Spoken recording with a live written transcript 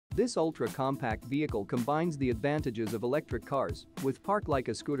This ultra-compact vehicle combines the advantages of electric cars with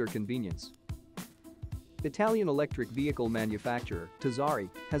park-like-a-scooter convenience. Italian electric vehicle manufacturer Tazari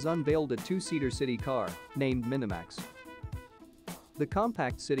has unveiled a two-seater city car named Minimax. The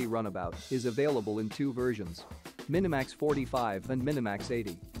compact city runabout is available in two versions, Minimax 45 and Minimax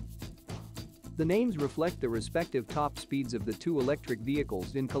 80. The names reflect the respective top speeds of the two electric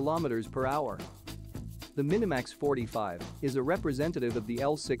vehicles in kilometers per hour. The Minimax 45 is a representative of the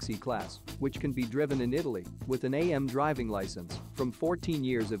L6E class, which can be driven in Italy with an AM driving license from 14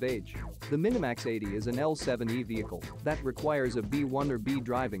 years of age. The Minimax 80 is an L7E vehicle that requires a B1 or B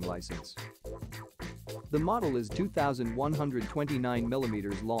driving license. The model is 2,129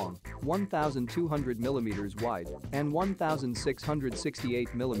 mm long, 1,200 mm wide, and 1,668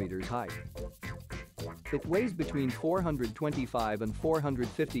 mm high. It weighs between 425 and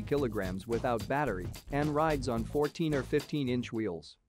 450 kilograms without battery and rides on 14 or 15-inch wheels.